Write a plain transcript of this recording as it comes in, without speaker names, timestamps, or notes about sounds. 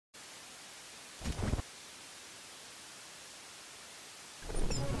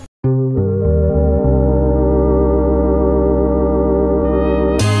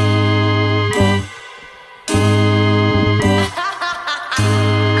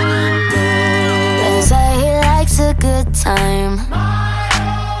time.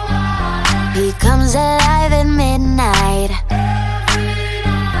 He comes alive at midnight.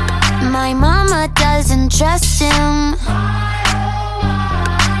 My mama doesn't trust him.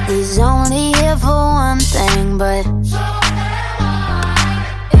 He's only here for one thing, but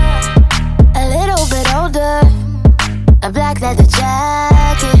a little bit older, a black leather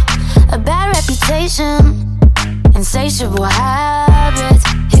jacket, a bad reputation, insatiable habits.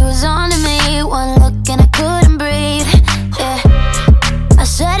 He was on to me, one look and I couldn't breathe. Yeah, I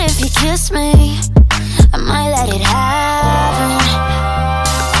said if he kissed me, I might let it happen.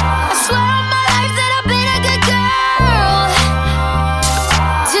 I swear on my life that I've been a good girl.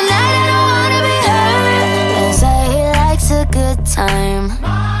 Tonight I don't wanna be hurt. They say he likes a good time.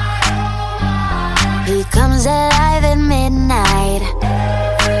 He comes alive at midnight.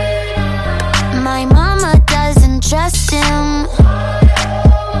 My mama doesn't trust him.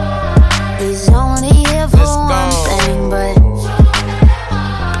 He's only here for one thing, but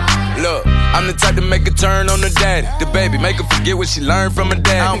look, I'm the type to make a turn on the daddy. The baby, make her forget what she learned from her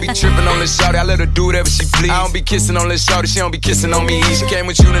dad. I don't be tripping on this shawty, I let her do whatever she please. I don't be kissing on this shawty, she don't be kissing on me. She came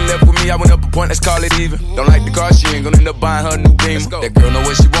with you and left with me, I went up a point, let's call it even. Don't like the car, she ain't gonna end up buying her a new Beamer. That girl know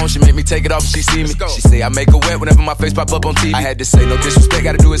what she wants, she make me take it off if she see me. She say I make her wet whenever my face pop up on TV. I had to say no disrespect,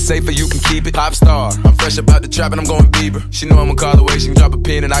 gotta do it safer, you can keep it. Pop star, I'm fresh about the trap and I'm going Bieber. She know I'ma call away, she can drop a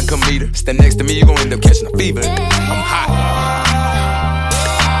pin and I can come meet her. Stand next to me, you gon' end up catching a fever. I'm hot.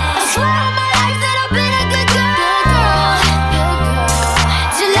 I swear on my life that I've been a good girl.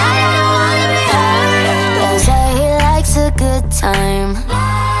 Tonight I don't wanna be hurt. They say he likes a good time.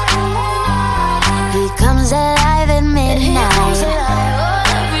 He comes alive at midnight.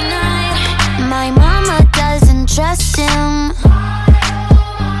 My mama doesn't trust him.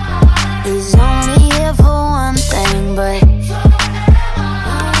 He's only here for one thing, but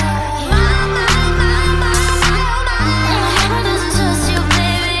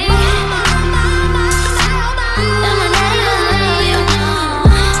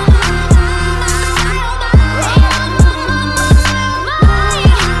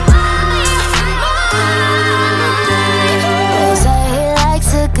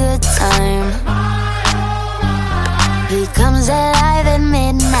comes alive at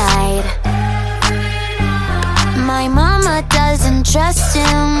midnight. My mama doesn't trust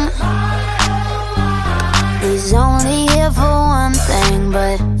him. He's only here for one thing,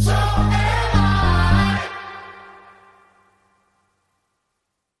 but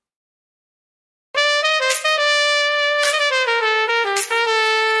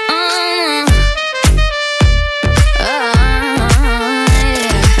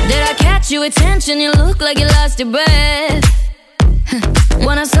did I catch your attention? You look like you lost your breath.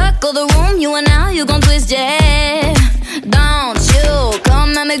 When I circle the room, you and now you gon' twist your head. Don't you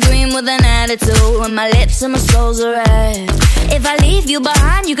come at me green with an attitude, when my lips and my soul's are red. If I leave you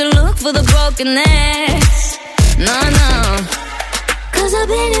behind, you can look for the broken necks. No, no, 'cause I've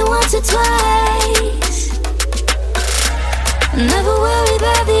been here once or twice. Never worry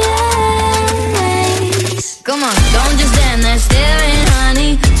about the end. Come on, don't just stand there staring,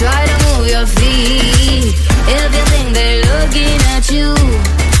 honey. Try to move your feet. If you think they're looking at you,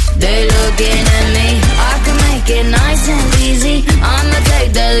 they're looking at me. I can make it nice and easy, I'ma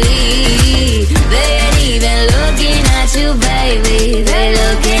take the lead. They ain't even looking at you, baby. They're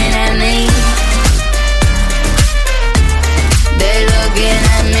looking at me. They're looking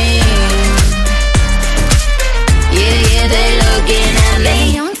at me. Yeah, yeah, they're looking at me.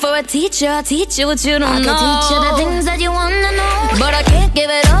 Young for a teacher, I'll teach you what you don't know. I can teach you the things that you wanna know, but I can't give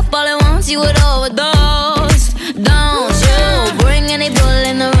it up all at once, you would overdose. Don't you bring any bull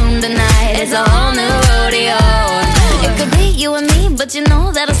in the room tonight, it's a whole new rodeo. It could be you and me, but you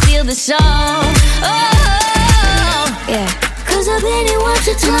know that'll steal the show. Oh, yeah, 'cause I've been here once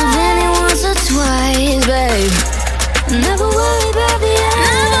or twice, babe. Never worry about the eyes.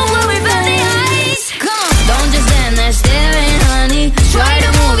 Never worry about the eyes. Come on, don't just stand there staring, honey. Try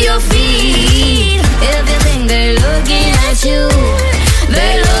to move your feet. If you think they're looking at you,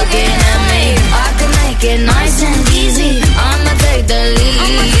 they're looking at me. I can make it nice and easy, I'ma take the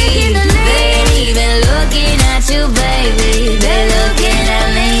lead. They ain't even looking at you, baby. They're looking at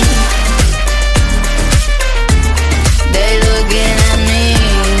me. They're looking at me.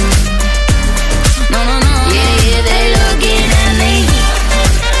 No, no, no. Yeah, yeah, they're looking at me.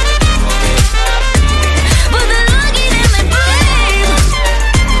 But they're looking at me, babe.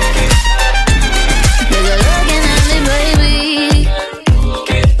 They're looking at me, baby.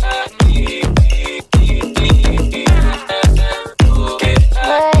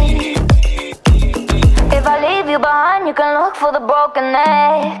 If I leave you behind, you can look for the broken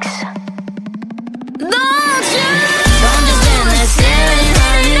necks. Don't you?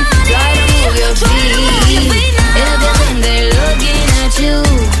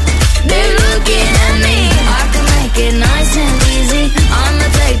 looking at me. I can make it nice and easy. I'ma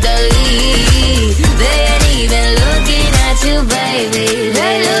take the lead. They ain't even looking at you, baby.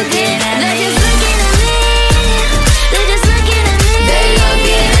 They looking at me. They just looking at me. They just looking at me. They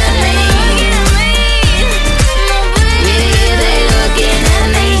looking at me. Yeah, they looking at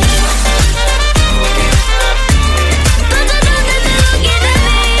me.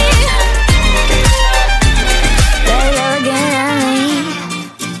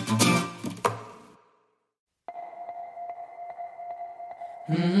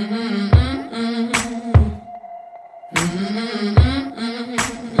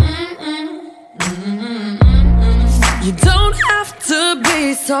 You don't have to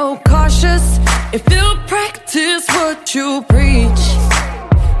be so cautious if you practice what you preach.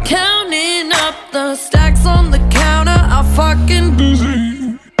 Counting up the stacks on the counter, I'm fucking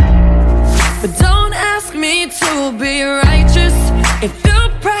busy. But don't ask me to be righteous if you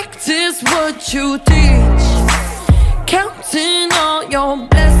practice what you teach. Counting all your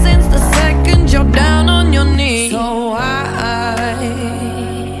blessings the second you're down on your knees. So why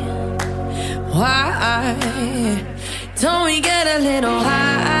don't we get a little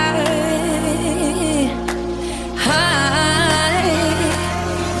high?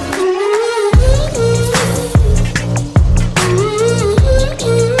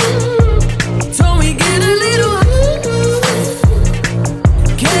 Don't we get a little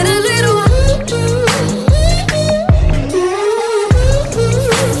get a little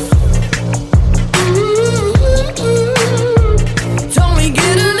don't we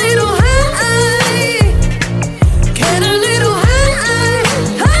get a little high? Get a little high.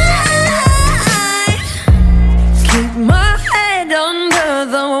 Keep my head under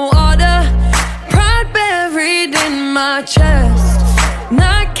the water, pride buried in my chest.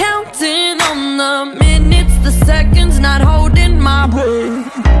 Not counting on the minutes, the seconds, not holding my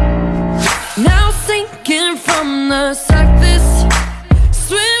breath. Now sinking from the surface,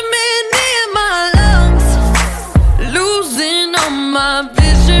 swimming in my lungs, losing all my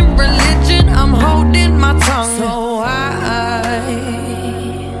vision, religion, I'm holding my tongue. So why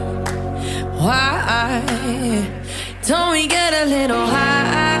don't we get a little high?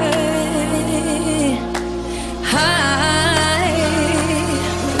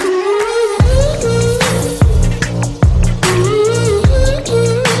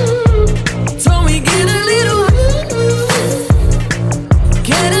 Don't we get a little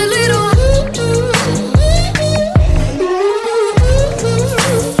get a little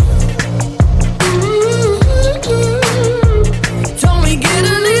don't we get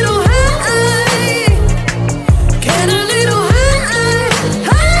a little high? Get a little high.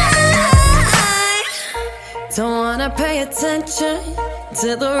 Don't wanna pay attention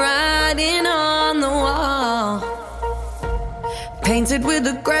to the writing on the wall, painted with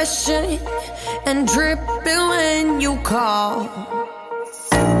aggression and dripping when you call.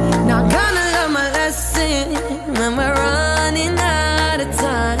 Not gonna learn my lesson when we're running out of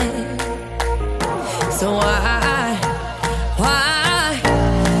time. So why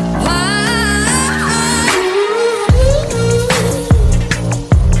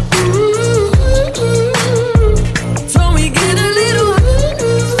don't we get a little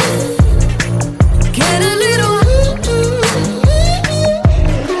get a little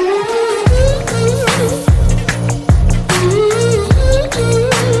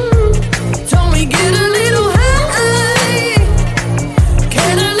don't we get a little high?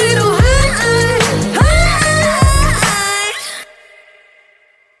 Get a little high.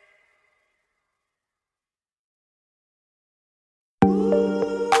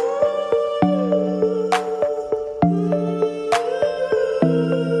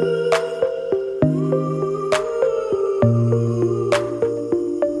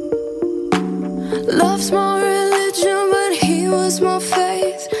 Love's my religion, but he was my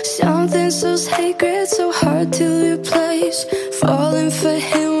faith. Something so sacred, so hard to replace. Falling for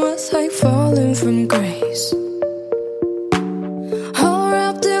him was like falling from grace. All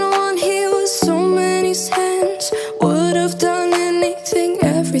wrapped in one, he was so many sins. Would have done anything,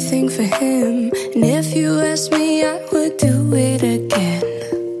 everything for him. And if you asked me, I would do it again.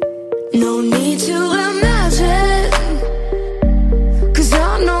 No need to imagine, 'cause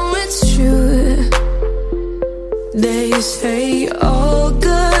I know it's true. They say all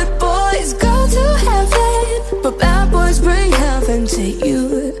good boys go to heaven, but bad boys bring heaven to you.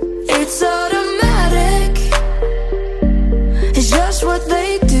 It's automatic, it's just what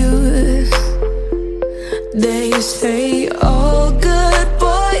they do. They say all good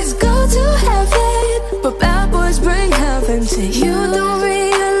boys go to heaven, but bad boys bring heaven to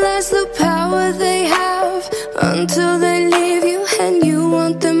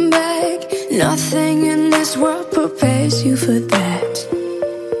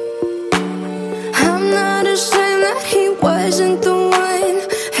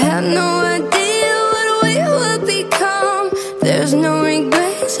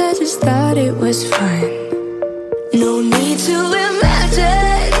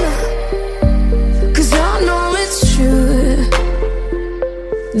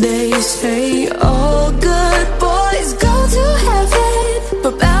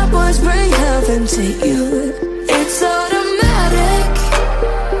to you. It's automatic,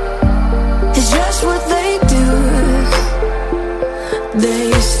 it's just what they do.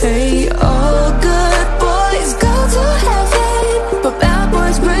 They say all good boys go to heaven, but bad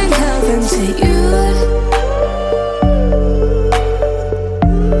boys bring heaven to you.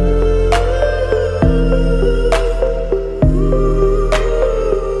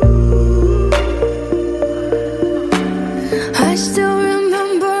 I still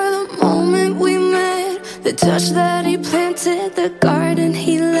remember the moment we met, the touch that he planted, the garden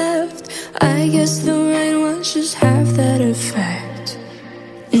he left. I guess the rain was just half that effect.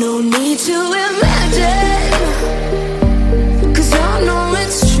 No need to imagine, 'cause I know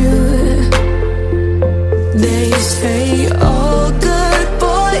it's true. They say all good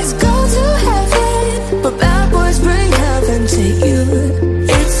boys go to heaven, but bad boys bring heaven to you.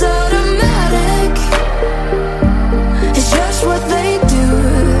 It's automatic, it's just what they do.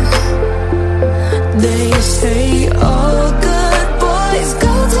 They say all good boys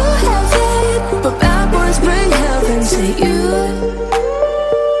go to heaven, but bad boys bring heaven to you.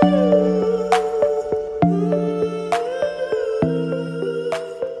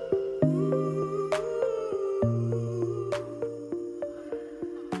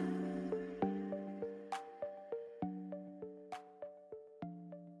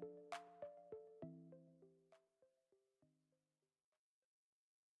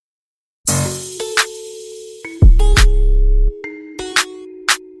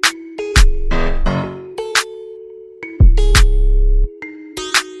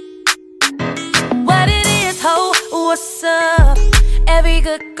 What's up? Every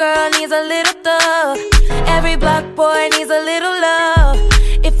good girl needs a little thug. Every block boy needs a little love.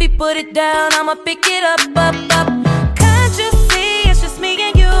 If he put it down, I'ma pick it up, up, up. Can't you see it's just me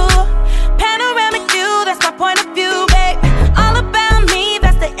and you? Panoramic view, that's my point of view, babe. All about me,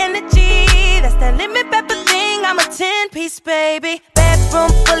 that's the energy. That's that lemon pepper thing, I'm a 10-piece, baby. Bedroom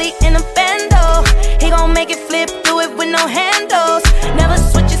fully in a bando. He gon' make it flip, do it with no handles. Never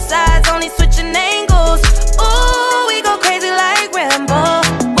switching sides, only switching angles. Ooh, we go crazy like Rambo.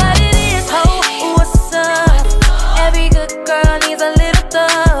 What it is, ho, what's up? Every good girl needs a little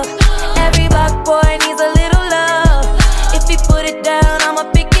thug. Every block boy needs a little love. If he put it down, I'ma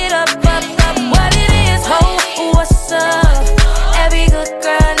pick it up, up, up. What it is, ho, what's up? Every good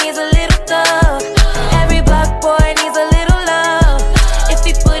girl needs a little thug. Every block boy needs a little love. If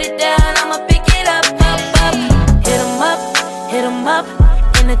he put it down, I'ma pick it up, up, up. Hit him up,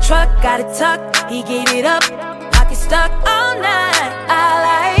 in the truck, got it tucked. He gave it up, pocket stuck all night. I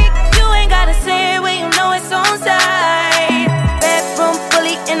like, you ain't gotta say it when you know it's on side. Bedroom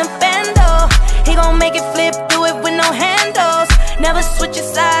fully in a bando. He gon' make it flip, do it with no handles. Never switching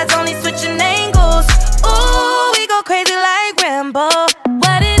sides, only switching angles. Ooh, we go crazy like Rambo.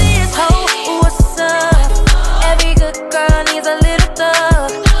 What it is, ho, what's up? Every good girl needs a little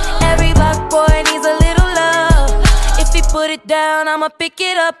thug. Every block boy needs a little love. If he put it down, I'ma pick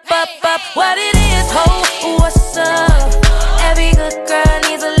it up, up, up. What it is, ho, what's up? Every good girl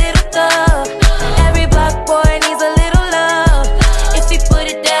needs a little thug. Every block boy needs a little love. If he put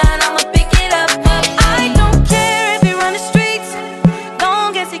it down, I'ma pick it up, up. I don't care if he run the streets,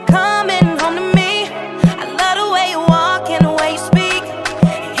 long as he coming home to me. I love the way you walk and the way you speak.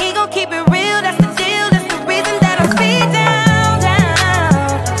 He gon' keep it real, that's the deal. That's the reason that I'm speed down,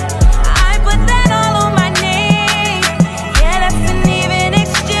 down. I put that all on my name. Yeah, that's an even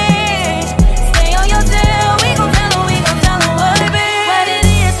exchange. Stay on your tail, we gon' tell her what it be. What it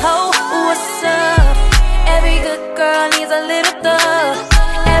is, ho, what's up? Every good girl needs a little thug.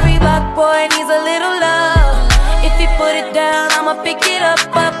 Every block boy needs a little love. If he put it down, I'ma pick it up,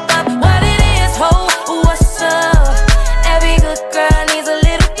 up, up. What it is, ho, what's up? Every good girl needs a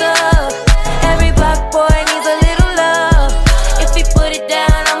little thug. Every block boy needs a little love. If he put it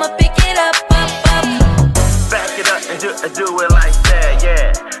down, I'ma pick it up, up, up. Back it up and do it like that,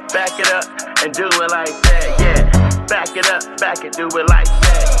 yeah. Back it up and do it like that, yeah. Back it up, back it, do it like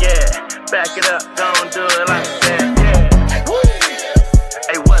that, yeah. Back it up, don't do it like that, yeah. Woo.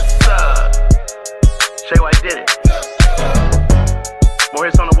 Hey, what's up? Shay White did it. More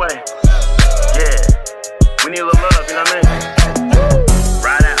hits on the way. Yeah. We need a little love, you know what I mean?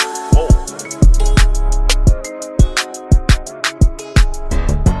 Ride out. Oh.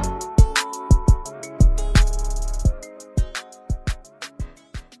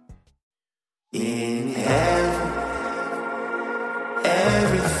 In heaven,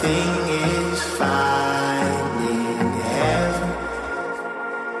 everything is fine. In heaven,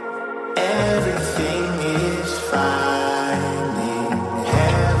 everything is fine. In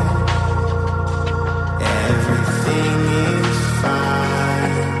heaven, everything is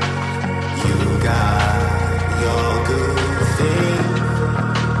fine. You got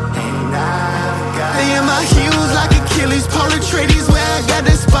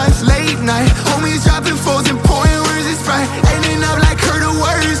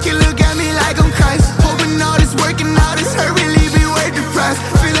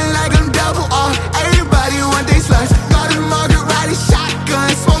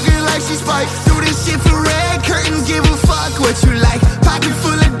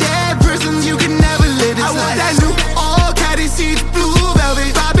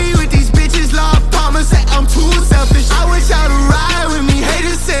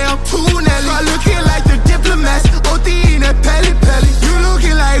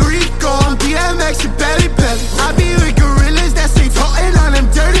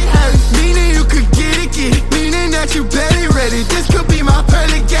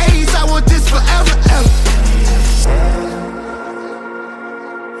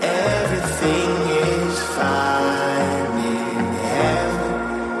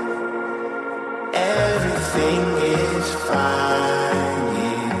everything is fine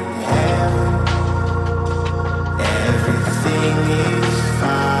in heaven. Everything is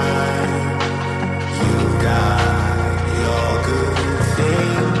fine. You got your good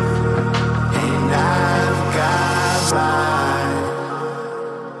thing, and I've got mine.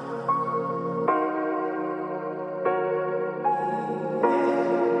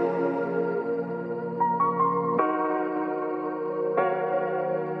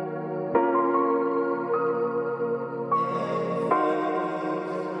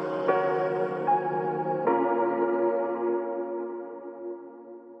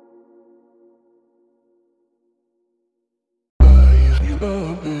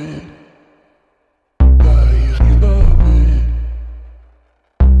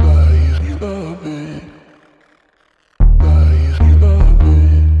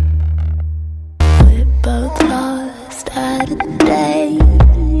 We're both lost at a day.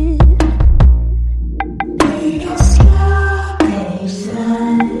 It's your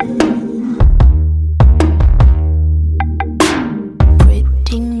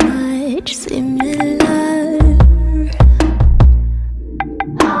pretty much similar.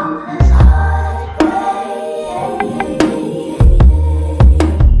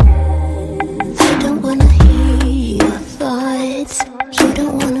 I don't wanna hear your thoughts. You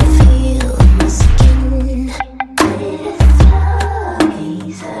don't wanna feel my skin.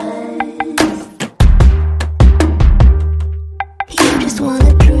 You just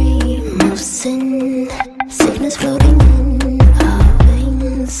wanna dream of sin. Sickness floating in our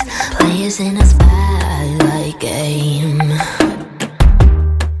veins. Players in a spotlight game.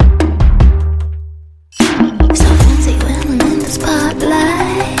 So fancy when I'm in the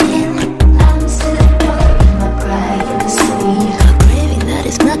spotlight. I'm still in my privacy. A craving that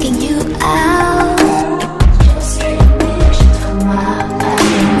is knocking you out. Just getting pictures from my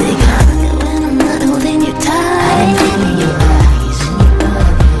body. They got it when I'm not holding you tight. In your eyes and you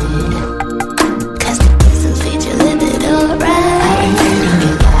love it. 'Cause the distance feeds your limit, alright. In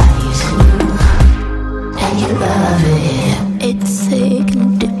your eyes and you love it. It's sick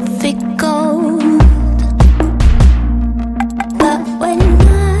and difficult, but we're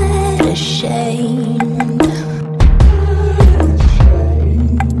not ashamed.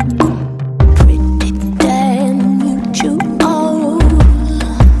 Pretty damn mutual.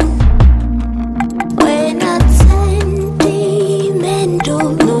 We're not sentimental,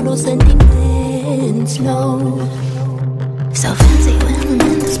 no sentiments, no. So fancy when I'm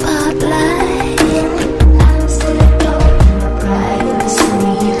in the spotlight. I'm still in my privacy.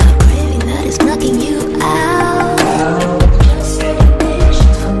 A craving that is knocking you out. Just getting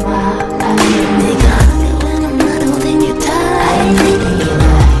pictures from my body. They got it when I'm not holding you tight. In your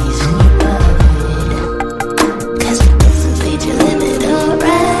eyes and you love it. 'Cause the distance feeds your limit,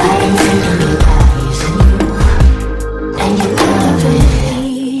 alright. In your eyes and you love it.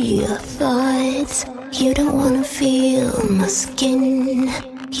 Your thoughts. You don't wanna feel my skin.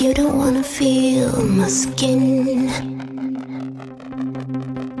 You don't wanna feel my skin.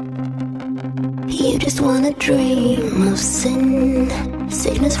 You just wanna dream of sin.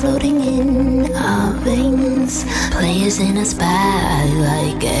 Sickness floating in our veins. Players in a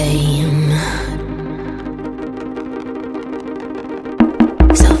spotlight game.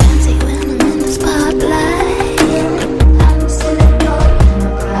 So fancy when I'm in the spotlight. I'm still in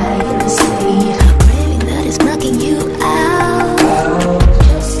my privacy. A craving that is knocking you out.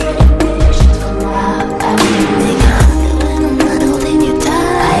 Just getting pictures from my body. They got it when I'm not holding you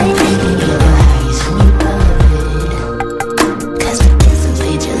tight. In your eyes and you love it. 'Cause the distance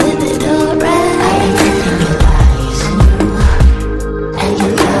feeds your limit, alright. In your eyes and you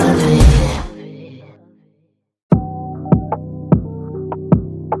love it.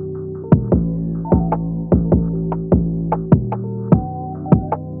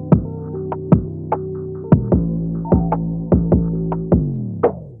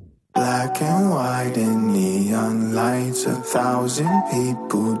 Black and white and neon lights, 1,000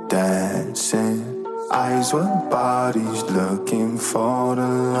 people dancing. Eyes were bodies looking for the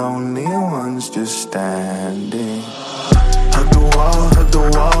lonely ones just standing. Hug the wall, hug the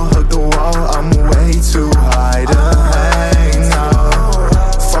wall, hug the wall. I'm way too high to hang now.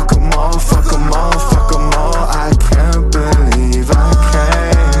 Fuck 'em all, fuck 'em all, fuck 'em all. I can't believe I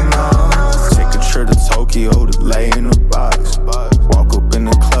came now. Take a trip to Tokyo to lay in a box. Walk up in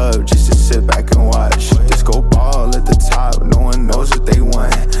the club just to sit back and watch. Disco ball at the top, no one knows what they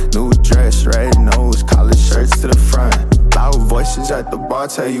want. New dress, red nose, collar shirts to the front. Loud voices at the bar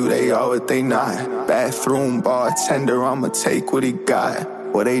tell you they are what they not. Bathroom bartender, I'ma take what he got.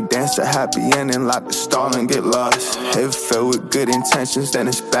 Well, they dance a happy ending, lock the stall and get lost. Head filled with good intentions, then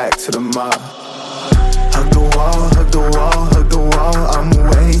it's back to the mob. Hug the wall, hug the wall, hug the wall. I'm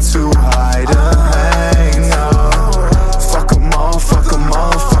way too high to hang now. Fuck 'em all, fuck 'em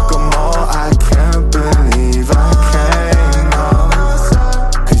all, fuck 'em all. I can't believe I came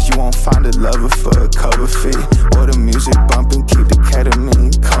out. Cause you won't find a lover for a cover fee, or the music bumping, keep the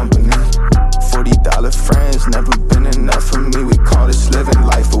ketamine company. $40 friends, never been enough for me. We call this living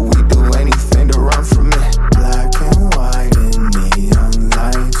life, but we do anything to run from it. Black and white and neon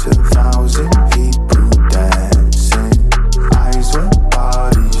lights, 1,000 people dancing. Eyes with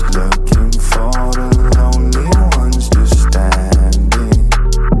bodies looking for the lonely ones just standing.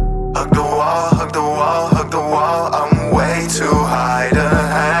 Hug the wall, hug the wall, hug the wall. I'm way too high to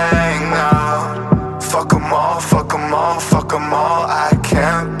hang out. Fuck 'em all, fuck 'em all, fuck 'em all. I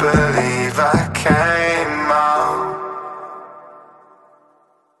can't believe I came out.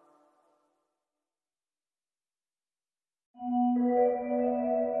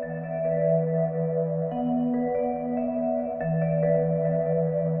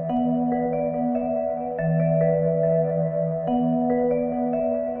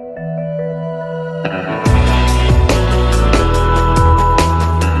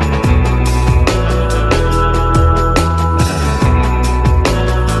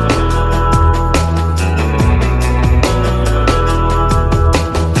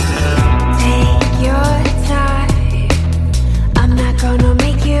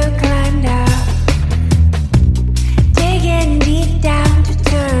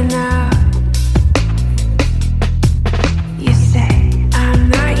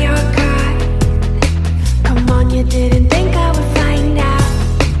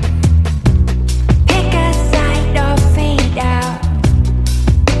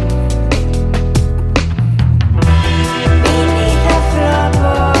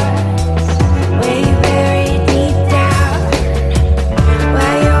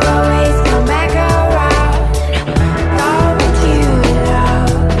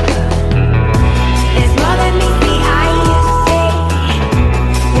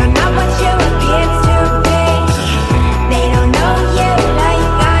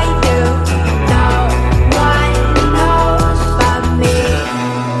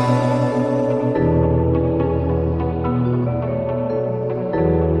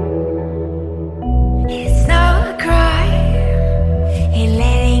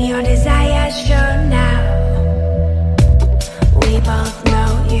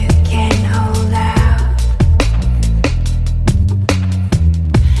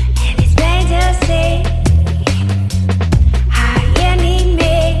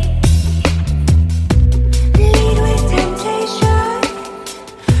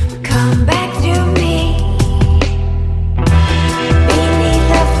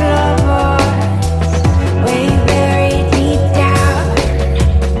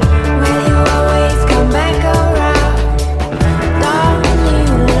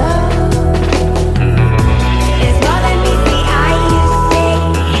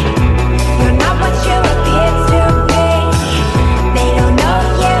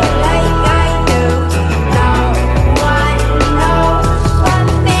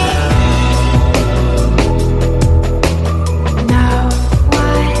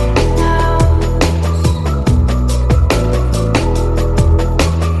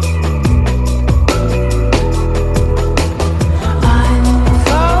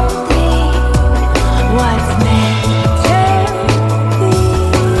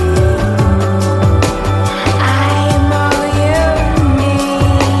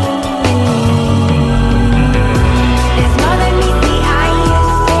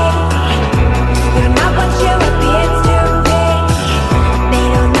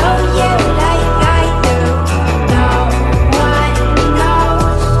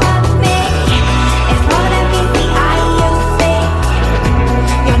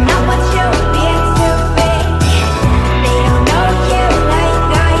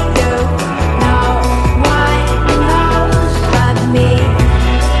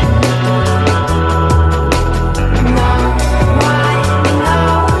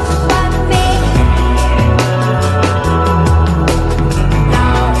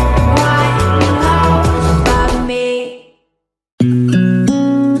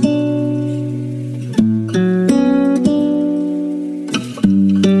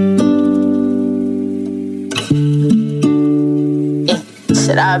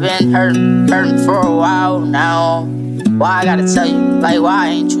 Said I've been hurting for a while now. Why I gotta tell you, like why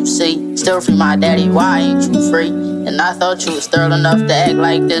ain't you see? Still free my daddy, why ain't you free? And I thought you was thorough enough to act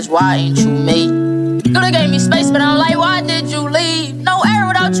like this, why ain't you me? You done gave me space, but I'm like, why did you leave? No air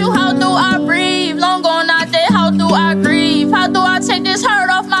without you, how do I breathe? Long gone out there, how do I grieve? How do I take this hurt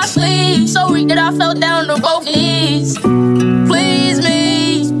off my sleeve? please. So weak that I fell down to both knees. Please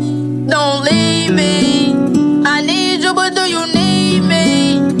me, don't leave me. I need you, but do you need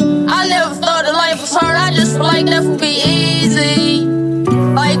me? I never thought that life was hard, I just feel like that would be easy.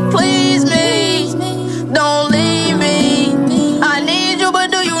 Like, please me, don't leave me. I need you,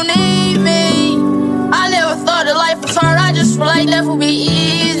 but do you need me? I never thought that life was hard, I just feel like that would be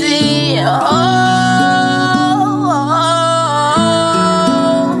easy.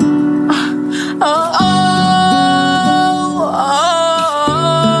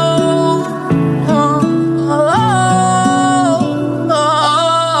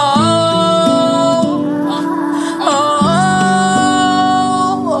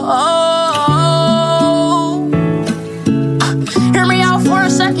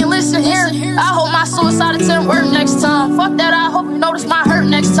 Fuck that, I hope you notice my hurt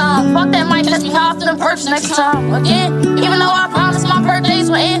next time. Fuck that, might ask me how often in person next time. Again, even though I promised my birthdays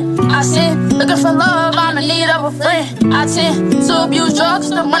will end, I sin, looking for love, I'm in need of a friend. I tend to abuse drugs,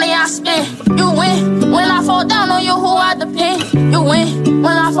 the money I spend. You win, when I fall down on you, who I depend. You win,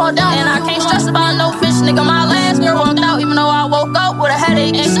 when I fall down, and I can't stress about no fish, nigga. My last girl walked out, even though I woke up with a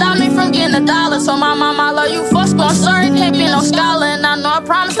headache. Ain't stop me from getting $1. So my mama, I love you, fuck, so I'm sorry, can't be no scholar. And I know I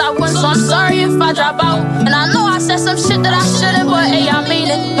promised I wouldn't, so I'm sorry if I drop out. And I know I said some shit that I shouldn't, but hey, I mean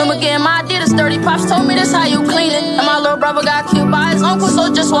it. Remember getting my Adidas dirty, pops told me this how you clean it. And my little brother got killed by his uncle,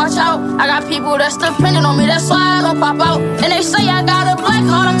 so just watch out. I got people that's depending on me, that's why I don't pop out. And they say I got a black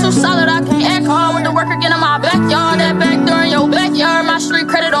heart, I'm too solid, I can't act hard. With the work again in my backyard, that back door in your backyard. My street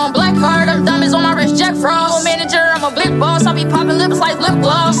credit on black card, them dummies on my wrist, Jack Frost. Manager, I'm a big boss, I be popping lips like lip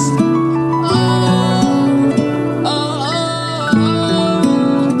gloss.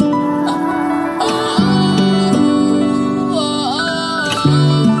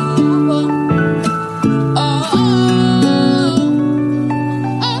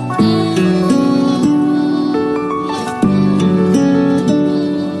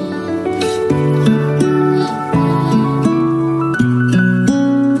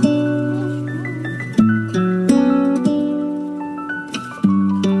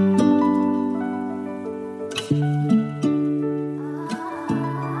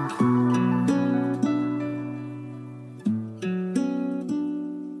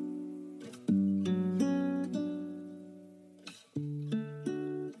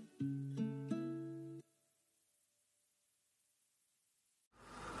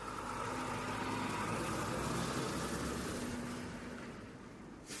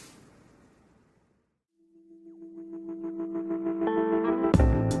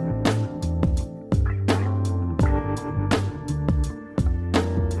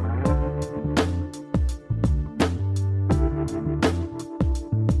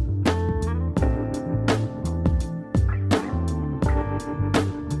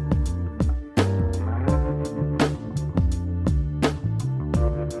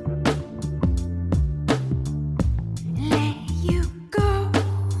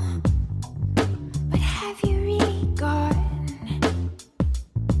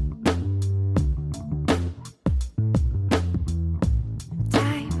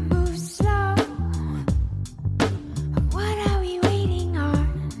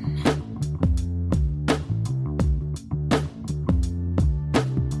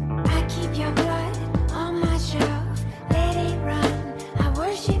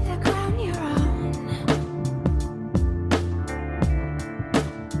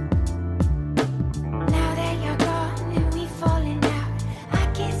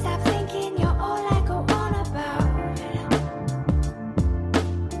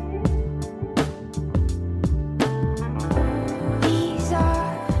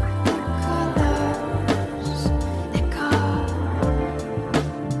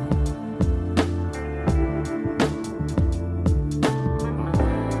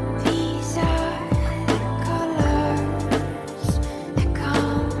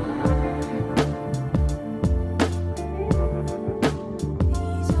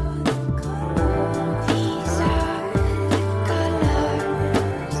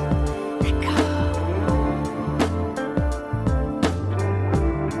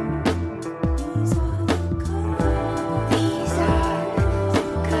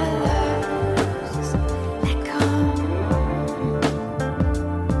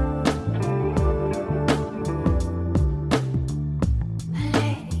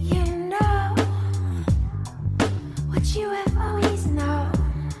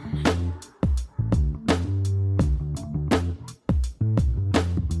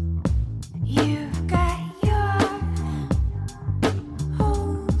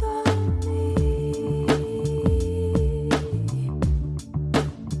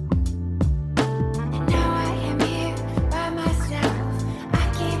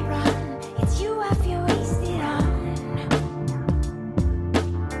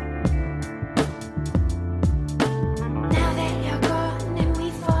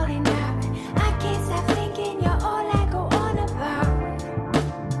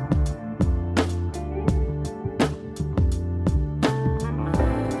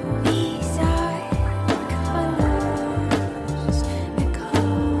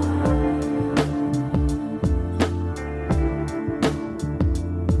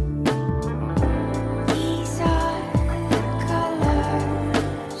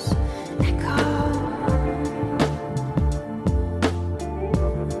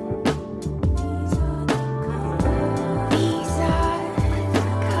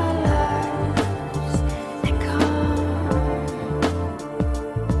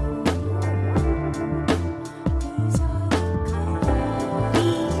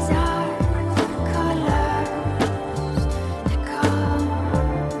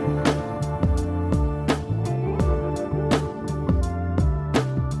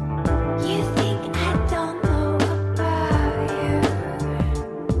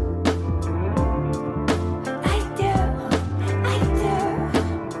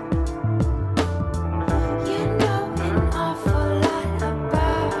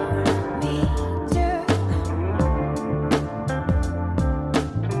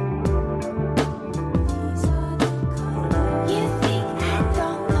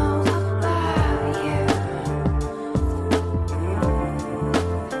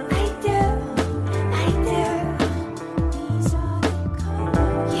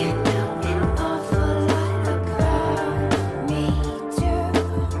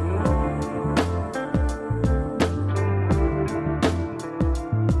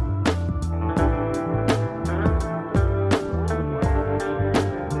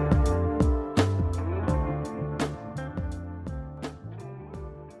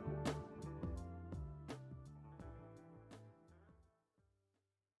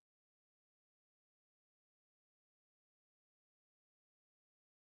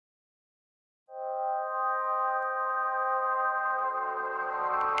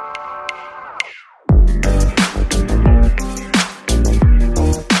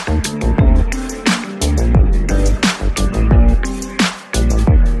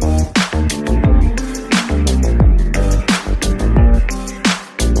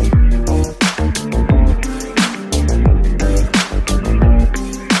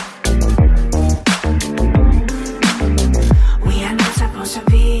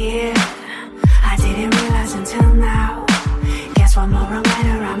 here. I didn't realize until now. Guess one more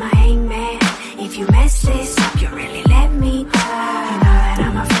reminder, I'm a hangman. If you mess this up, you really let me down. You know that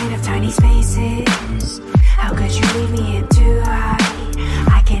I'm afraid of tiny spaces. How could you leave me here too high?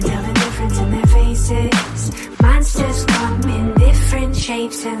 I can't tell the difference in their faces. Monsters come in different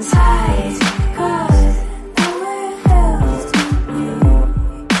shapes and sizes. Cause nowhere else to be.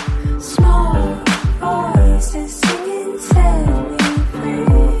 Small voices singing set me free.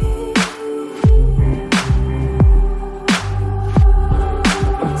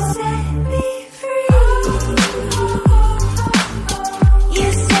 Set me free. You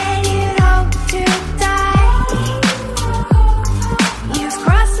said you'd hope to die. You've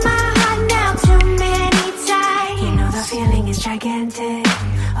crossed my heart now too many times. You know the feeling is gigantic,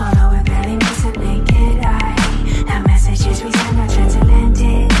 although it barely meets the naked eye. The messages we send are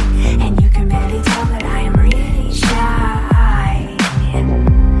transatlantic, and you can barely tell that I am really shy.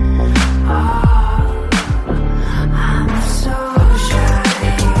 Oh, I'm so shy.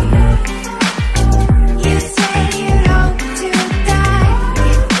 You said you'd hope to die.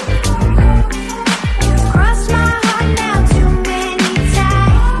 You've crossed my heart now too many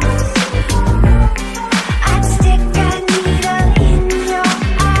times. I'd stick a needle in your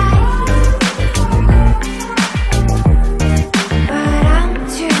eye, but I'm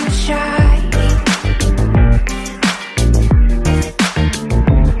too shy.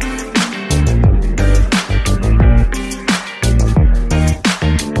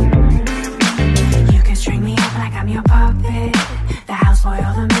 You can string me up like I'm your puppet, the houseboy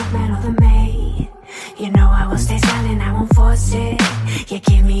or the milkman or the maid. You know I will stay silent, I won't force it. You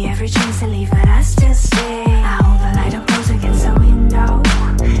give me every chance to leave, but I still stay. I hold the light up close against the window,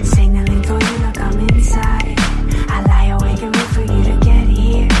 signaling for you to come inside. I lie awake and wait for you to get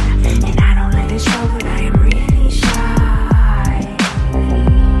here, and I don't let it show, but I am really shy.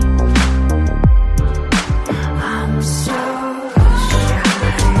 I'm so shy.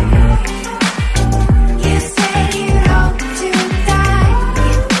 You said you'd hope to die.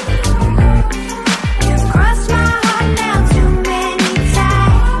 You've crossed my heart now too many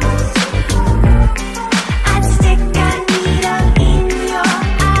times. I'd stick a needle in your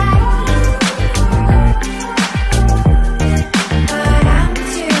eye, but I'm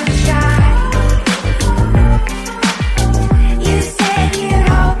too shy. You said you'd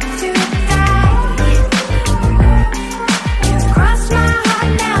hope to die. You've crossed my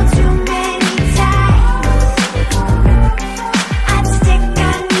heart now too many times. I'd stick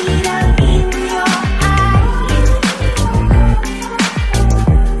a needle in your eye,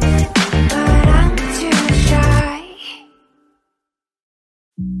 but I'm too shy.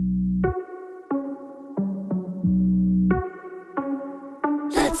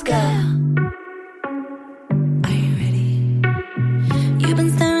 Let's go. Are you ready? You've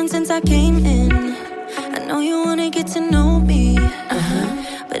been staring since I came in. I know you wanna get to know me.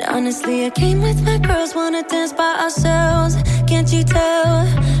 But honestly, I came with my girls, wanna dance by ourselves. Can't you tell?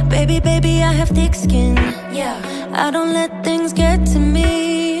 Baby, baby, I have thick skin. Yeah, I don't let things get to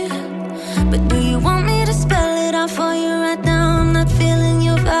me. But do you want me to spell it out for you right now? I'm not feeling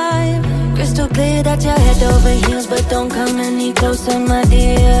your vibe. Crystal clear that you're head over heels, but don't come any closer, my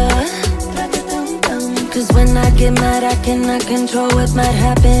dear. Cause when I get mad, I cannot control what might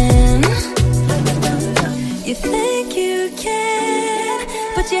happen. You think you can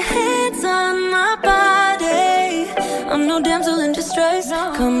put your hands on my body. I'm no damsel in distress.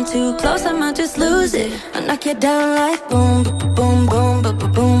 Come too close, I might just lose it. I knock you down like boom, boom, boom, boom,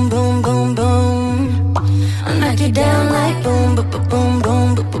 boom, boom, boom, boom. I knock you down like boom, boom, boom,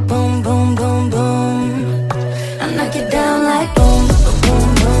 boom, boom, boom, boom, boom, boom. I knock you down like boom, boom,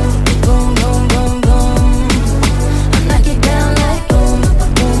 boom, boom, boom, boom, boom. I knock you down like boom,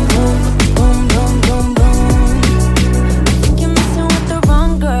 boom, boom, boom, boom, boom, boom. I think you're messing with the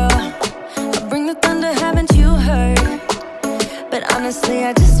wrong girl. I bring the thunder, haven't you heard? But honestly,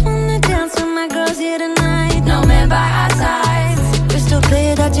 I just wanna dance with my girls here tonight. No man by our sides. Crystal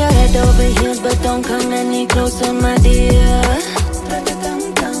clear that you're head over heels, but don't come any closer, my dear.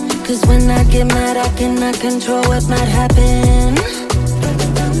 Cause when I get mad, I cannot control what might happen.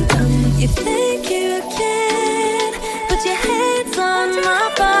 You think you can put your hands on my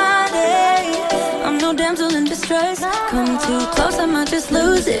body. I'm no damsel in distress. Come too close, I might just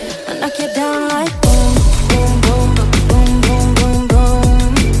lose it. I knock you down like boom, boom, boom, boom, boom, boom,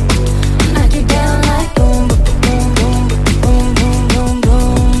 boom. I knock you down like boom, boom, boom, boom, boom, boom,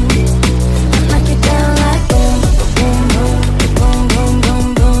 boom. I knock you down like boom, boom, boom, boom, boom, boom,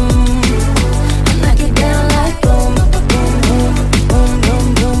 boom. I knock you down like boom, boom, boom, boom, boom,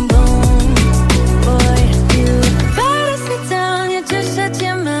 boom, boom. Boy, you better sit down, you just shut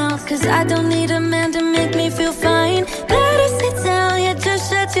your Cause I don't need a man to make me feel fine. Better sit down, yeah,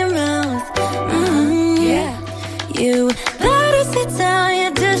 just shut your mouth. Yeah. You better sit down, yeah,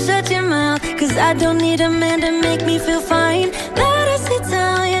 just shut your mouth. Cause I don't need a man to make me feel fine. Better sit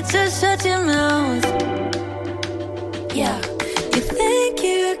down, yeah, just shut your mouth. Yeah. You think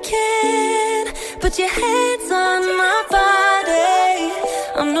you can put your hands on my body.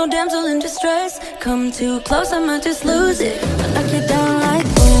 I'm no damsel in distress. Come too close, I might just lose it. I knock you down like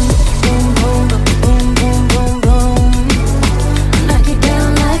boom, boom, boom, boom, boom, boom, boom. I knock you down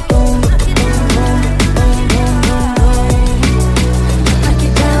like boom, boom, boom, boom, boom, boom, boom. I knock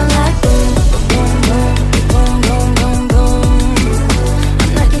you down like boom, boom, boom, boom, boom, boom, boom. I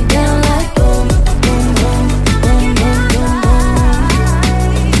knock you down like boom, boom, boom, boom, boom, boom, boom.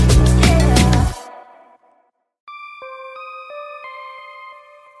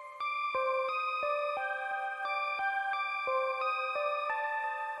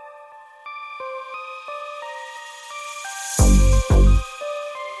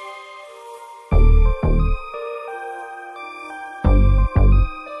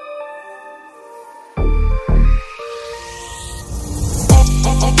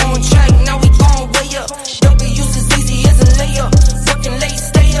 On track, now we gon' way up. W's as easy as a layup. Working late,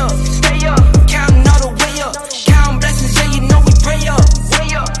 stay up, stay up. Counting all the way up. Counting blessings, yeah, you know we pray up,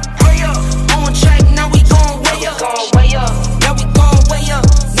 way up, pray up. On track, now we gon' way up, way up. Now we gon' way up,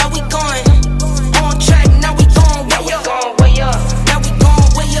 now we going. On track, now we gon' way up, way up. Now we gon'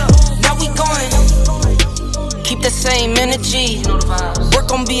 way up, now we going. Keep the same energy.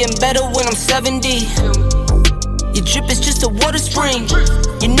 Work on being better when I'm 70. Your drip is just a water spring.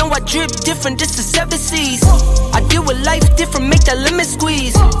 You know I drip different, this the 7 seas. I deal with life different, make that lemon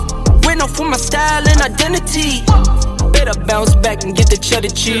squeeze. Went off for my style and identity. Better bounce back and get the cheddar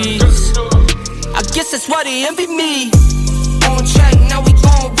cheese. I guess that's why they envy me. On track, now we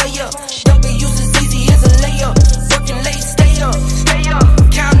gon' way up. W's as easy as a layup. Working late, stay up, stay up.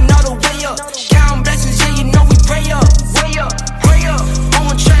 Counting all the way up. Counting blessings, yeah, you know we pray up, way up, pray up.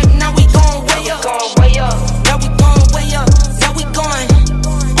 On track, now we gon' way up, way up. Now we gon' way up, now we going.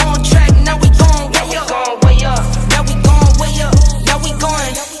 On track, now we gon' way up, way up. Now we gon' way up, now we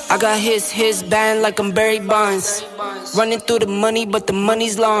going. I got his band like I'm Barry Bonds. Running through the money, but the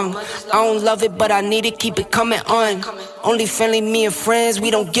money's long. I don't love it, but I need it, keep it coming on. Only friendly, me and friends, we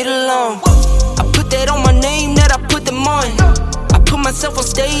don't get along. I put that on my name, that I put them on. I put myself on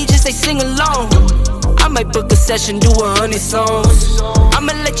stage as they sing along. I might book a session, do 100 songs.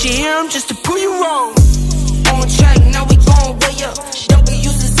 I'ma let you hear them just to prove you wrong. On track, now we gon' way up.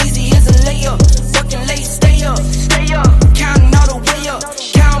 W's as easy as a layup. Working late, stay up, stay up. Counting all the way up.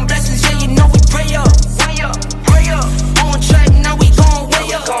 Counting blessings, yeah, you know we pray up, way up, pray up. On track, now we gon'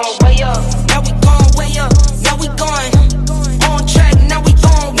 way up, way up. Now we gon' way up, now we going. On track, now we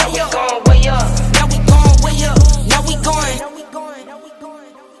gon' way up, way up. Now we gon' way up, now we going.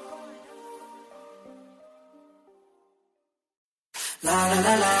 La la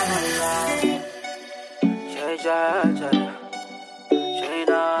la la la la.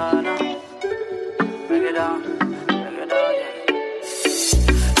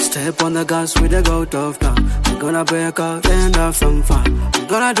 Step on the gas with a go tough now. We're gonna break out and have some fun. We're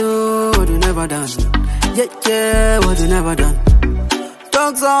gonna do what you never done. Yeah, yeah, what you never done.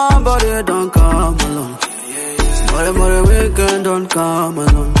 Talk somebody, don't come alone. More weekend, don't come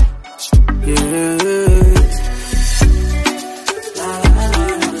alone. Yeah.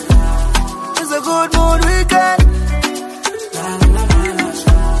 It's a good mood weekend.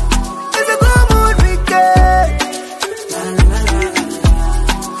 It's a good mood weekend.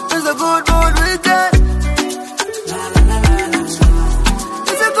 It's a good mood weekend.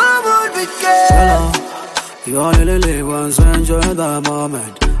 It's a good mood weekend. Hello, you only live once, so enjoy the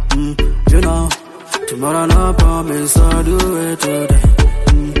moment. You know, tomorrow no promise, so do it today.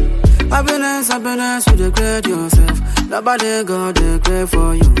 Happiness, happiness, you declare yourself. Nobody got declare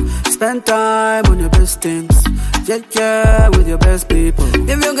for you. Spend time on your best things. Yeah, yeah, with your best people.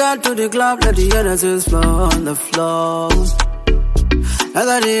 If you get to the club, let the energies flow on the floor. Let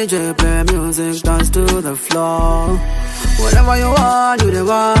the DJ play music, dance to the floor. Whatever you want, you the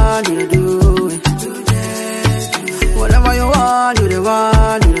one, you the do it. Whatever you want, you the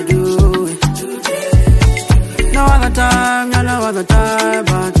one, you the do it. No other time, yeah, no other time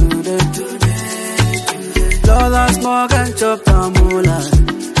but today. Blow the smoke and chop the moolah.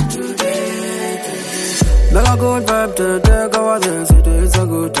 Make a good vibe to take over the city. It's a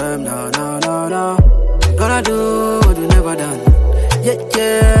good time now, now, now, now. Gonna do what you never done. Yeah,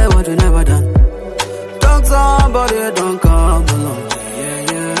 yeah, what you never done. Talk somebody, don't come alone.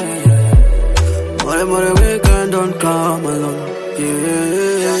 Yeah, yeah, yeah. More weekend, don't come alone. Yeah,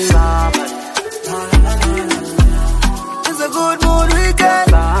 yeah, yeah.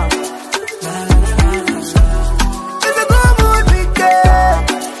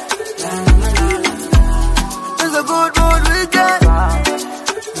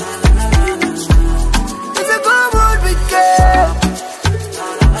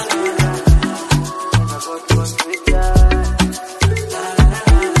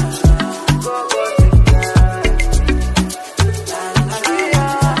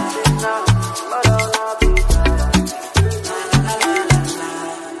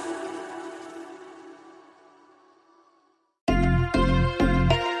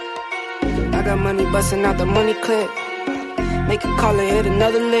 bustin' out the money clip. Make a call and hit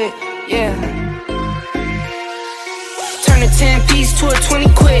another lick, yeah. Turn a 10-piece to a 20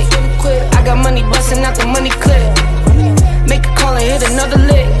 quick. I got money bustin' out the money clip. Make a call and hit another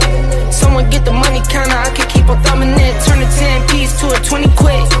lick. Someone get the money counter, I can keep on thumbing it. Turn a 10-piece to a 20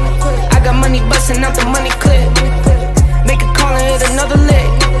 quick. I got money bustin' out the money clip. Make a call and hit another lick.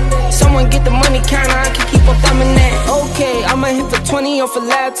 Someone get the money counter, I can keep on thumbing it. Okay, I'ma hit the 20 off a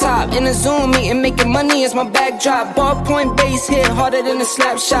laptop. In a Zoom meeting, making money is my backdrop. Ballpoint base hit harder than a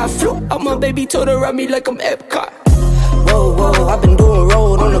slap shot. Flew out my baby, told her ride me like I'm Epcot. Whoa, whoa, I've been doing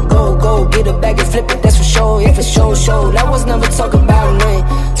road on the go, go. Get a bag and flip it, that's for sure. If it's show, show, that was never talk about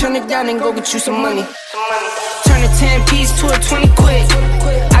nothing. Turn it down and go get you some money. Turn a 10-piece to a 20 quick.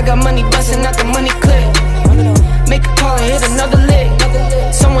 I got money bustin' out the money clip. Make a call and hit another lick.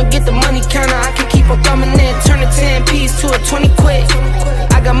 Someone get the money counter, I can keep on thumbing it. Turn a 10-piece to a 20 quick.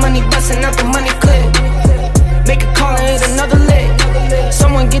 I got money bustin' out the money clip. Make a call and hit another lick.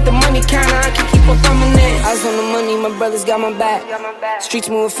 Someone get the money counter, I can keep on thumbing it. Eyes on the money, my brothers got my back. Streets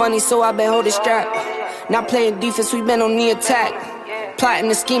moving funny, so I been holding strap. Not playing defense, we been on the attack. Plotting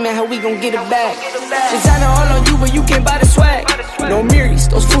and scheming, how we gon' get it back. Designer all on you, but you can't buy the swag. No Miris,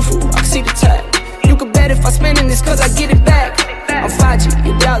 those foo-foo, I can see the tag. You can bet if I spendin' this, cause I get it back. I'm 5G,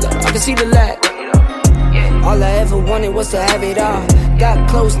 your dollar, I can see the lag. All I ever wanted was to have it all. Got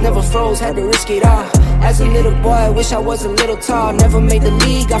close, never froze, had to risk it all. As a little boy, I wish I was a little tall. Never made the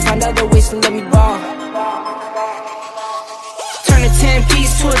league, I found other ways to let me ball. Turn a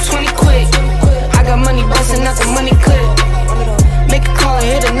 10-piece to a 20 quick. I got money bustin' out the money clip. Make a call and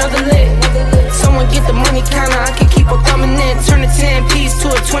hit another lick. Someone get the money counter, I can keep on thumbing it. Turn a 10-piece to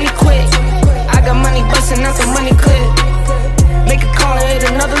a 20 quick. I got money bustin' out the money clip. Make a call and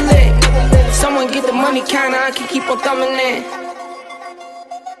hit another lick. Someone get the money counter, I can keep on thumbing it.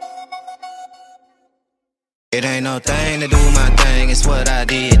 It ain't no thing to do my thing, it's what I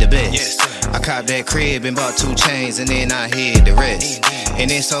did the best. I copped that crib and bought 2 chains and then I hid the rest. And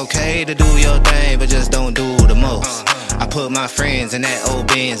it's okay to do your thing, but just don't do the most. I put my friends in that old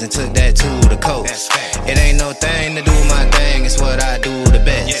Benz and took that to the coast. It ain't no thing to do my thing, it's what I do the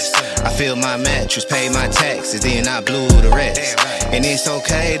best. I fill my mattress, pay my taxes, then I blew the rest. And it's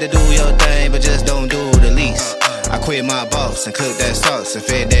okay to do your thing, but just don't do the least. I quit my boss and cooked that sauce and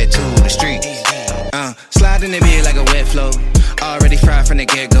fed that to the streets. Slide in the bed like a wet flow, already fried from the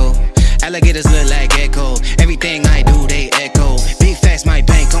get-go. Alligators look like echo, everything I do they echo. Big facts, my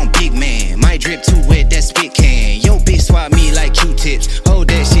bank on big man, my drip too wet, that spit can. Yo bitch swap me like Q-tips, hold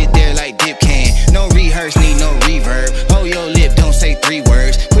that shit there like dip can. No rehearse, need no reverb, hold your lip, don't say 3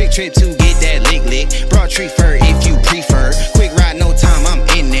 words. Quick trip to get that lick, broad tree fur if you prefer. Quick ride, no time, I'm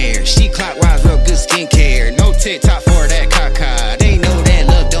in there. She clockwise, real good skincare. No TikTok for that caca, they know that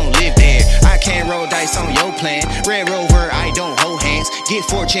love don't live there. I can't roll dice on your plan, Red Rover, I don't hold hands. Get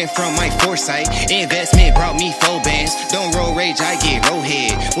fortune from my foresight, investment brought me 4 bands. Don't roll rage, I get roll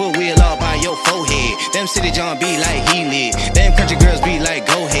head. We'll wheel all by your forehead. Them city John be like he lit, them country girls be like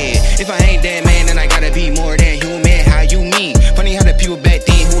go ahead. If I ain't that man, then I gotta be more than human. How you mean? Funny how the people back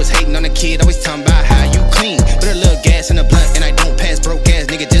then who was hating on the kid always talking about how you clean. Put a little gas in the blunt and I don't pass broke ass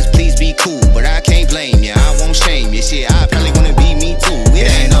nigga, just please be cool. But I can't blame ya, I won't shame ya. Shit, I probably wanna be me too.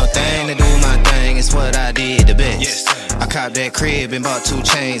 It ain't no thing to do my thing, it's what I did the best. I copped that crib and bought 2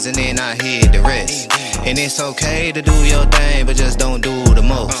 chains and then I hid the rest. And it's okay to do your thing, but just don't do the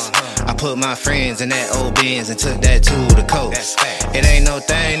most. I put my friends in that old Benz and took that to the coast. It ain't no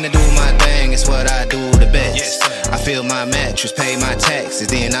thing to do my thing, it's what I do the best. I fill my mattress, pay my taxes,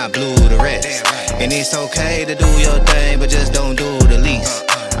 then I blew the rest. And it's okay to do your thing, but just don't do the least.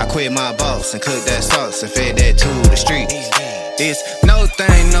 I quit my boss and cooked that sauce and fed that to the streets. It's no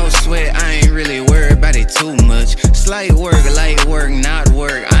thing, no sweat, I ain't really worried about it too much. Slight work, light work, not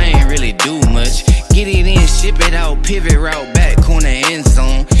work, I ain't really do much. Get it in, ship it out, pivot route, back corner, end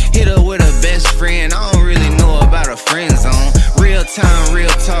zone. Hit her with a best friend, I don't really know about a friend zone. Real time,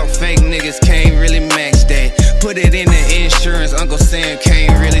 real talk, fake niggas can't really match that. Put it in the insurance, Uncle Sam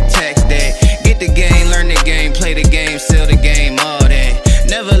can't really tax that. Get the game, learn the game, play the game, sell the game, all that.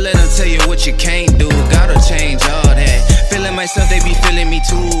 Never let them tell you what you can't do, gotta change all that. Feeling myself, they be feeling me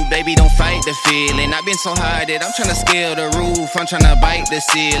too. Baby, don't fight the feeling. I've been so high that I'm tryna scale the roof. I'm tryna bite the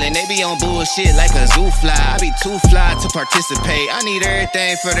ceiling. They be on bullshit like a zoo fly. I be too fly to participate. I need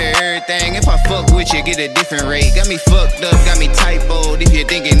everything for the everything. If I fuck with you, get a different rate. Got me fucked up, got me typoed. If you're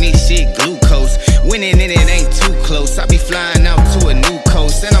thinking this shit glucose, winning in it ain't too close. I be flying out to a new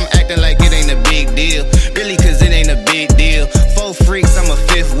coast, and I'm acting like it ain't a big deal. Really, cause it ain't a big deal. 4 freaks, I'm a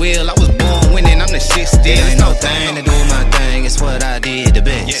 5th wheel. I was born winning, I'm the shit still. It ain't no thing to do my thing, it's what I did the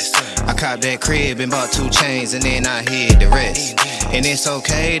best. I copped copped that crib and bought 2 chains and then I hid the rest. And it's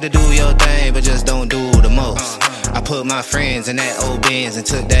okay to do your thing, but just don't do the most. I put my friends in that old Benz and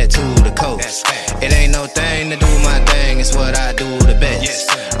took that to the coast. It ain't no thing to do my thing, it's what I do the best.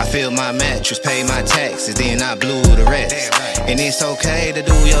 I fill my mattress, pay my taxes, then I blew the rest. And it's okay to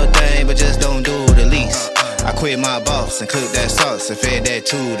do your thing, but just don't do the least. I quit my boss and cooked that sauce and fed that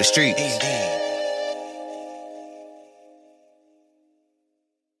to the streets.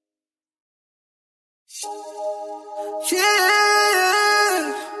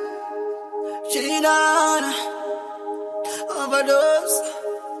 Yeah, she done overdose,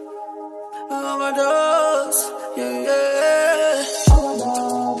 yeah, yeah.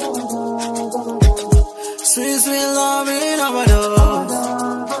 Sweet, sweet loving overdose,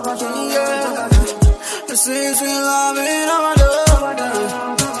 yeah. Sweet, sweet loving overdose.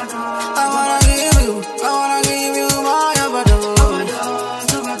 I wanna give you my overdose.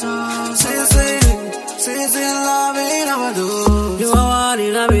 Sweet, sweet loving overdose. You are one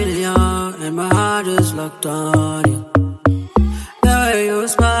in a million, and my heart just locked on you. The way you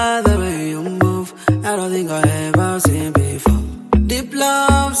smile, the way you move, I don't think I ever seen before. Deep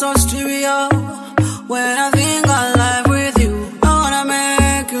love, so stereo. When I think of life with you, I wanna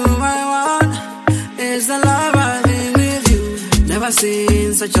make you my one. It's the love I think with you. Never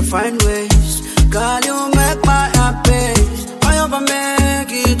seen such a fine ways. God, you make my happy. I hope I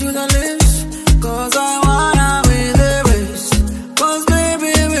make it to the list, 'cause I wanna be the best. 'Cause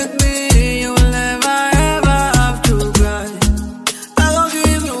baby, with me, you will never ever have to cry. I will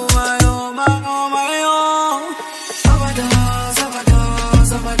give you my all, my all, my all. Overdose,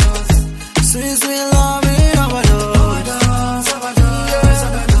 overdose, overdose. Sweet, sweet loving overdose. Overdose, overdose,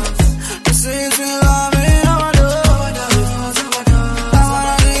 overdose. Sweet, sweet loving overdose. Overdose, I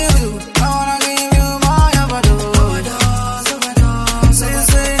wanna give you my overdose. Overdose, overdose.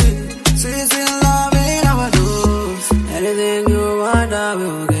 Sweet, sweet loving overdose. Anything you want, I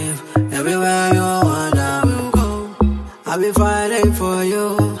will give. Everywhere you want, I will go. I'll be fighting for you.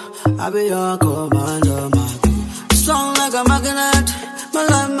 I'll be your commander, my boo. Strong like a magnet. My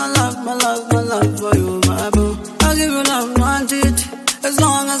love, my love, my love, my love for you, my boo. I'll give you love, want it. As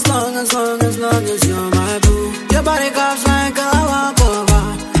long as you're my boo. Your body comes like a walkover.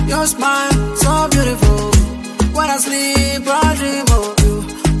 Your smile, so beautiful. When I sleep, I dream of you.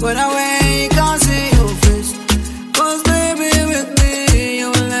 When I wake, I see your face. 'Cause baby, with me, you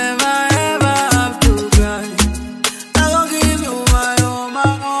will never ever have to cry. I will give you my all,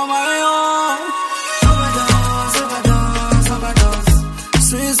 my all, my all. Overdose, overdose, overdose.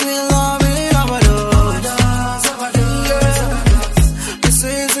 Sweet, sweet loving overdose. Overdose, overdose, overdose.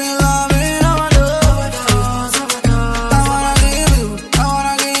 Sweet, sweet loving overdose. Overdose, I wanna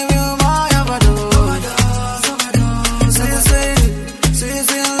give you my overdose. Overdose, overdose. Sweet,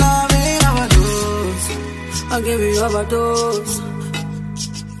 sweet loving overdose. I'll give you overdose.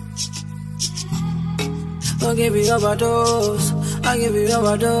 I'll give you overdose. I'll give you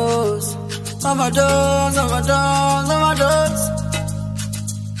overdose. Overdose, overdose, overdose.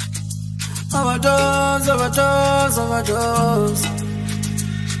 Overdose, overdose, overdose.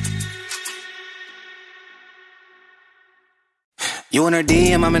 You in her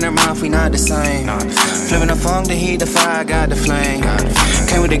DM, I'm in her mouth, we not the same. Flipping the funk, the heat, the fire, got the flame.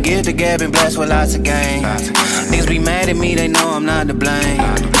 Came with the gift, the gab, and blessed with lots of game. Niggas be mad at me, they know I'm not to blame.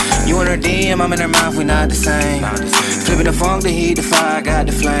 You in her DM, I'm in her mouth, we not the same. Flipping the funk, the heat, the fire, got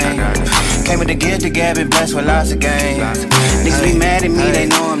the flame. Came with the gift, the gab, and blessed with lots of game. Niggas be mad at me, they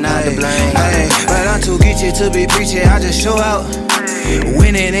know I'm not to blame. But I'm too geeky to be preaching, I just show out.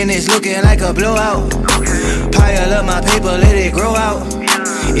 Winning and it's looking like a blowout. Pile up my paper, let it grow out.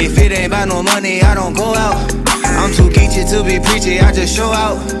 If it ain't about no money, I don't go out. I'm too geeky to be preachy, I just show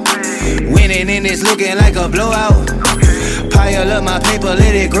out. Winning and it's looking like a blowout. Pile up my paper,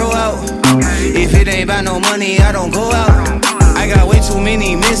 let it grow out. If it ain't about no money, I don't go out. I got way too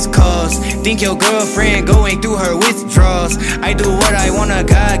many missed calls. Think your girlfriend going through her withdrawals. I do what I wanna,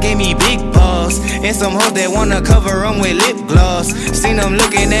 God gave me big balls. And some hoes that wanna cover them with lip gloss. Seen them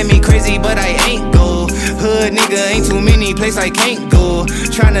looking at me crazy, but I ain't go. Hood nigga, ain't too many places I can't go.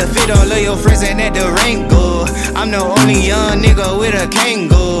 Tryna fit all of your friends in that Durango. I'm the only young nigga with a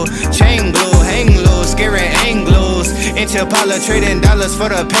Kango. Chain glow, hang low, scaring Anglos. In Chapala trading dollars for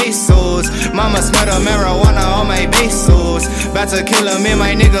the pesos. Mama smell the marijuana on my pesos. About to kill them in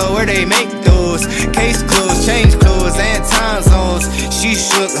my nigga, where they make those. Case closed, change clothes and time zones. She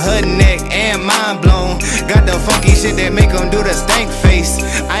shook her neck and mind blown. Got the funky shit that make them do the stank face.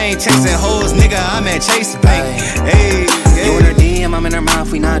 I ain't chasing hoes, nigga, I'm at Chase Bank. Hey, you in her DM, I'm in her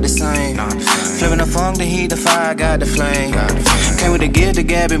mouth, we not the same. Flipping the funk, the heat, the fire, got the flame. Came with the gift, the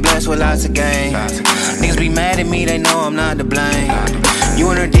gab, and blessed with lots of game. Niggas be mad at me, they know I'm not to blame.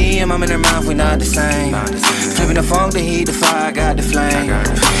 You in her DM, I'm in her mouth, we not the same. Flipping the funk, the heat, the fire, got the flame.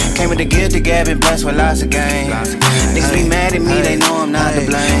 Came with the gift, the gab, and blessed with lots of game. Niggas be mad at me, they know I'm not to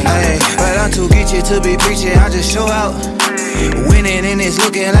blame. But I'm too geeky to be preaching, I just show out. Winning and it's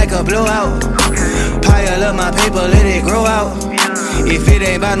looking like a blowout. Pile up my paper, let it grow out. If it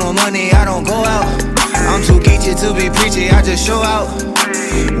ain't about no money, I don't go out. I'm too geeky to be preaching, I just show out.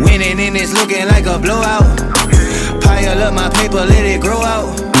 Winning and it's looking like a blowout. Pile up my paper, let it grow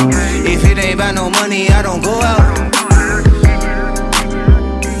out. If it ain't about no money, I don't go out.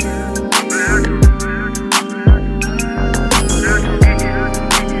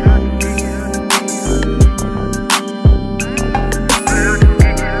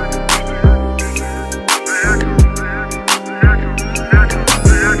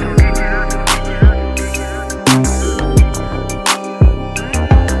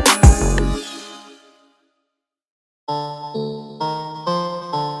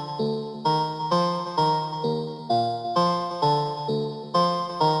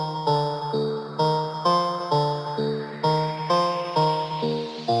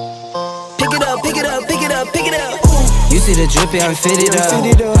 See the drippy, I'm fitted up.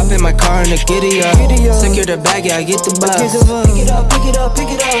 Hop in my car and the giddy up. Secure the bag, yeah, I get the bus. Pick it up, pick it up, pick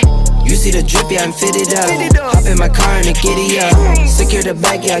it up. You see the drippy, I'm fitted up. Hop in my car and the giddy up. Secure the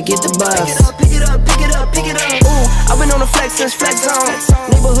bag, yeah, I get the bus. Pick it up, pick it up, pick it up, pick it up. Ooh, I've been on the flex since flex zone.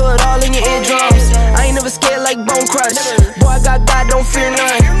 Neighborhood all in your eardrums. I ain't never scared like Bone Crush. Boy, I got God, don't fear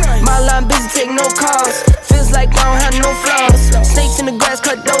none. My line busy, take no calls. Feels like I don't have no flaws. Snakes in the grass,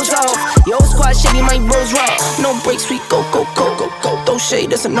 cut those off. Yo, squad shitty, my bros raw. No breaks, we go, go, go, go, go. Throw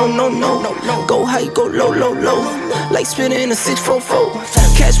shade, that's a no, no, no. Go high, go low, low, low. Like spinning in a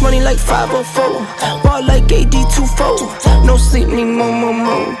 644. Cash money like 504. Ball like AD24. No sleep, need more, more,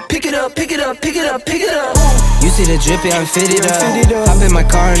 more. Pick it up, pick it up, pick it up, pick it up. You see the drippy, I'm fitted up. Hop in my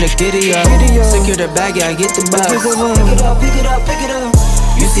car and the giddy up. Secure the bag, yeah, I get the bus. Pick it up, pick it up, pick it up.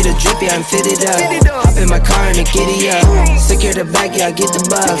 You see the drippy, I'm fitted up. Hop in my car and the giddy up. Secure the bag, yeah, I get the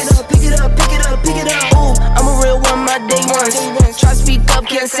bus. Pick it up, pick it up, pick it up. Ooh, I'm a real one, my day ones. Try speak up,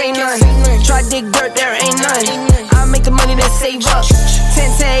 can't say none. Try dig dirt, there ain't none. I make the money that save up. 10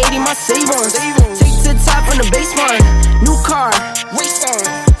 to 80, my save ones. Take to the top from the base one. New car, race on.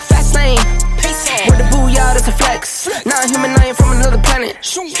 Fast lane, pace on. Where the booyah, that's a flex. Not human, I ain't from another planet.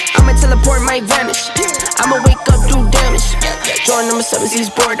 I'ma teleport, might vanish. I'ma wake up, do damage. Join number 7, he's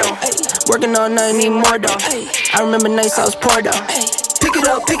bored though. Working all night, need more though. I remember nights I was poor though. Pick it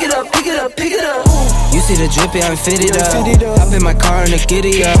up, pick it up, pick it up, pick it up. You see the drippy, I'm fitted up. Hop in my car and the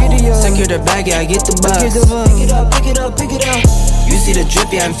giddy up. Secure the bag, yeah, I get the bus. Pick it up, pick it up, pick it up. You see the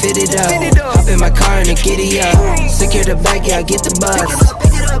drippy, I'm fitted up. Hop in my car and the giddy up. Secure the bag, yeah, I get the bus.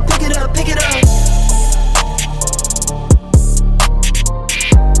 Pick it up, pick it up, pick it up, pick it up.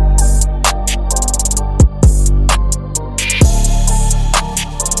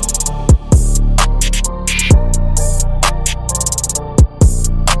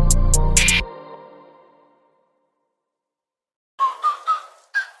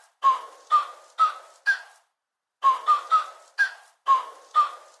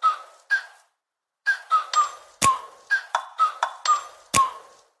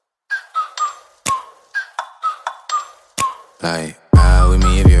 Like, ride with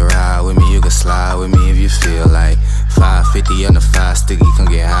me if you ride with me, you can slide with me if you feel like 550 on the 5 sticky, come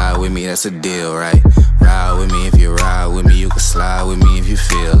get high with me, that's a deal, right? Ride with me if you ride with me, you can slide with me if you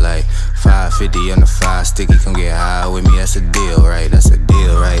feel like 550 on the 5 sticky, come get high with me, that's a deal, right? That's a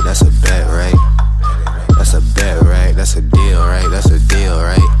deal, right? That's a bet, right? That's a bet, right? That's a deal, right? That's a deal,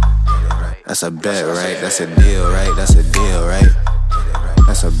 right? That's a bet, right? That's a deal, right? That's a deal, right?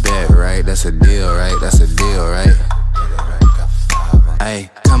 That's a bet, right? That's a deal, right? That's a deal, right?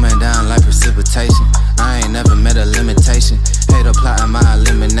 Ayy, coming down like precipitation. I ain't never met a limitation. Hater plotting my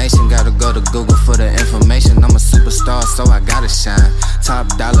elimination. Gotta go to Google for the information. I'm a superstar, so I gotta shine. Top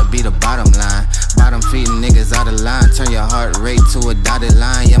dollar be the bottom line. Bottom feeding niggas out of line. Turn your heart rate to a dotted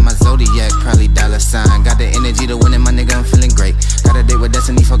line. Yeah, my zodiac probably dollar sign. Got the energy to win it, my nigga, I'm feeling great. Got a date with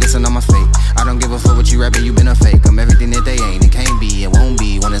destiny, focusing on my fate. I don't give a fuck what you rapping, you been a fake. I'm everything that they ain't, it can't be, it won't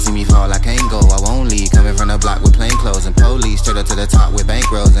be. Wanna see me fall, I can't go, I won't leave. Coming from the block with plain clothes and police. Straight up to the top with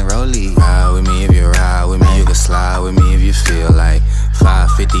bankrolls and rollies. Ride with me if you ride with me, you can slide with me if you feel like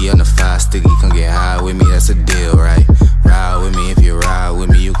 550 on the 5 sticky, come get high with me, that's a deal, right? Ride with me if you ride with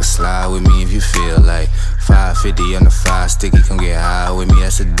me, you can slide with me if you feel like 550 on the 5 sticky, come get high with me,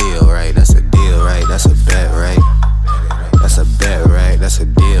 that's a deal, right? That's a deal, right? That's a bet, right? That's a bet, right? That's a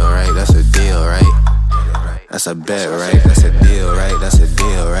deal, right? That's a deal, right? That's a bet, right? That's a deal, right? That's a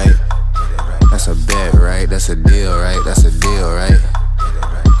deal, right? That's a bet, right? That's a deal, right? That's a deal, right?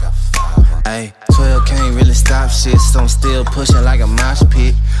 Ayy, 12 can't really stop shit, so I'm still pushing like a mosh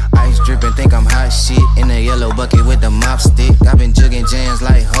pit. Ice dripping, think I'm hot shit. In the yellow bucket with the mop stick. I've been jugging jams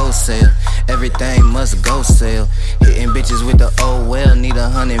like wholesale. Everything must go sell. Hitting bitches with the oh well. Need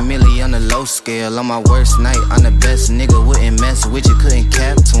 100 milli on the low scale. On my worst night, I'm the best nigga. Wouldn't mess with you, couldn't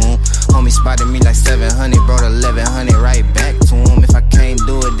cap to him. Homie spotted me like 700, brought 1100 right back to him. If I can't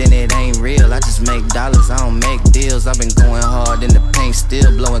do it, then it ain't real. I just make dollars, I don't make deals. I've been going hard in the paint,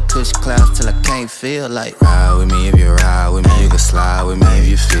 still blowing kush clouds till I can't feel like. Ride with me if you ride with me, you can slide with me if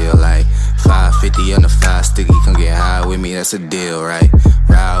you feel like. 550 on the 5 sticky, come get high with me, that's a deal, right?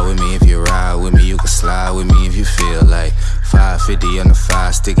 Ride with me if you ride with me, you can slide with me if you feel like. 550 on the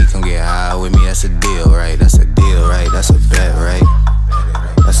 5 sticky, come get high with me, that's a deal, right? That's a deal, right? That's a bet, right?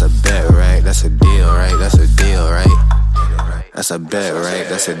 That's a bet, right? That's a deal, right? That's a deal, right? That's a bet, right?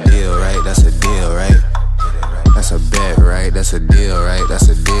 That's a deal, right? That's a deal, right? That's a bet, right? That's a deal, right? That's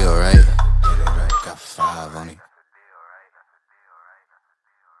a deal, right? Got 5 on it.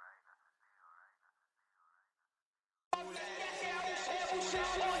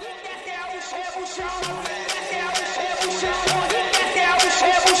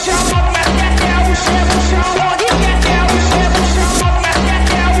 Show.